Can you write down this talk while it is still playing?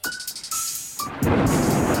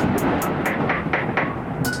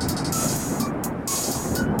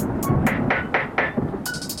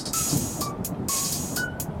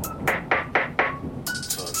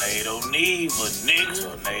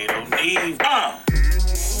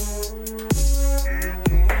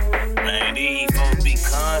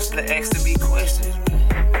started asking me questions,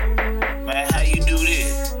 man. Man, how you do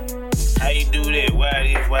this? How you do that? Why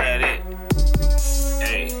this? Why that?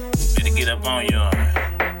 Hey, better get up on your arm.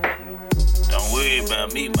 Don't worry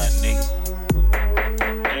about me, my nigga.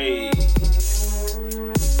 Hey,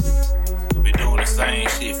 been doing the same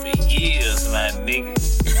shit for years, my nigga.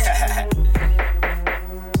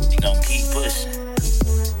 You gon' keep pushing.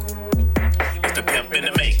 It's the pimp in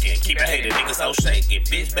the making. Keep a hater, nigga so shaking.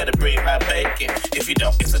 Bitch, better bring my bacon. If you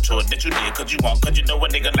don't, it's a chore that you did. Cause you won't, cause you know a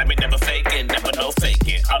nigga like me never faking. Never no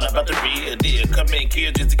faking. All about the real deal. Come in,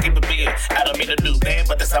 kill just to keep a bill. I don't mean to do bad,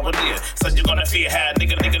 but that's how it is. So you gonna feel how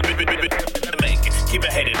nigga the making. Keep a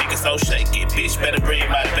hater, nigga so shaking. Bitch, better bring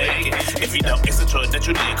my bacon. If you don't, it's a choice that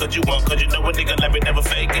you did. Cause you won't, cause you know a nigga like me never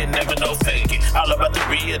faking. Never no faking. All about the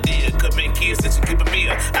real deal. Come in, kill just to keep a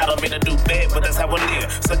bill. I don't mean to do bad, but that's how it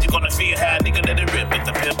is. So you gonna feel how nigga let it rip with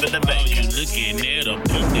the pimp in the making. You looking at a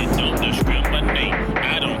pimp that don't discriminate.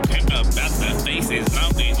 I don't care about the face as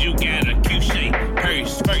long as you got a cute shape.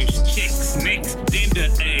 Purse first, chicks next, then the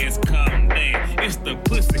ass come back. It's the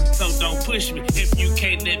pussy, so don't push me if you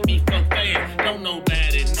can't let me fuck fast. Don't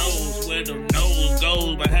nobody knows where the nose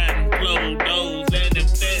goes behind closed doors. And if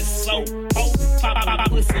that's so, pop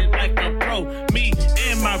pussy like a pro. Me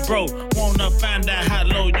and my bro wanna find out how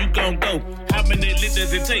low you gon' go. How many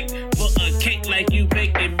liters it take for a cake like you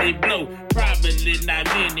making me blow? Probably not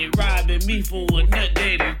many. Robbing me for a nut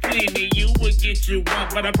that is plenty. You would get you one,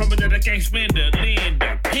 but I promise that I can't spend a lend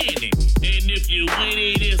a penny. And if you win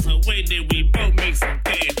it, it's a way that we both make some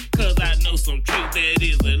cash. Cause I know some tricks that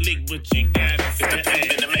is a lick, but you gotta it's the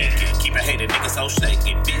pimp in the making. Keep a hater, nigga so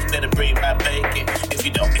shaking. Bitch, better bring my bacon. If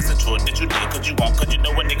you don't, it's a chore that you did. Cause you won't, cause you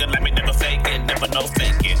know a nigga like me never faking. Never no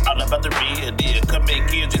faking. All about the real deal. Come in,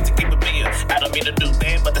 kill just to keep a bill. I don't mean to do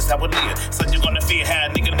bad, but that's how it is. So you gonna feel how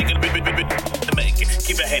nigga the making.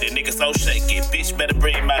 Keep a hater, nigga so shaking. Bitch, better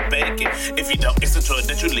bring my bacon. If you don't, it's a choice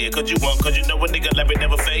that you live. Cause you won't, cause you know a nigga like me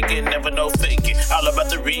never faking. Never no faking. All about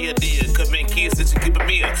the real deal. Come in, kill just to keep a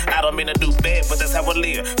meal. I don't mean to do bad, but that's how it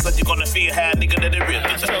live. So you gonna feel how nigga let it rip.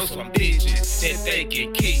 I show some bitches that they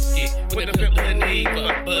can kick it. With a Pimp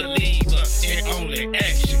Niva, believer in only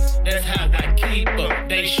action. That's how I keep up.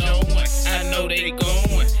 They showing, I know they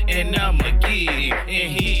going, and I'ma get it and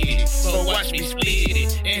hit it. So watch me split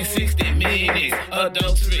it in 60 minutes.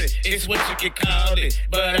 Adultery is what you can call it,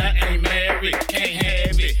 but I ain't married, can't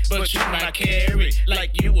have it. But you might carry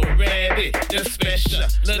like you a rabbit. The special,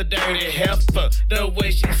 little dirty heifer, the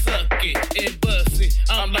way she suck it bust it.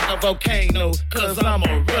 I'm like a volcano, cause I'm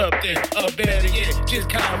erupting. Or better yet, just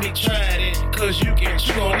call me Trident, cause you can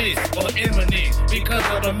chew on this or imminent. Because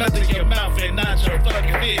of the mouth of your mouth and not your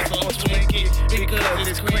fucking fist. Or Twinkie, because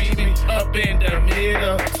it's creamy up in the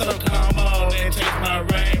middle. So come on and taste my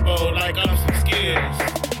rainbow like I'm some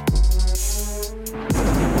Skittles.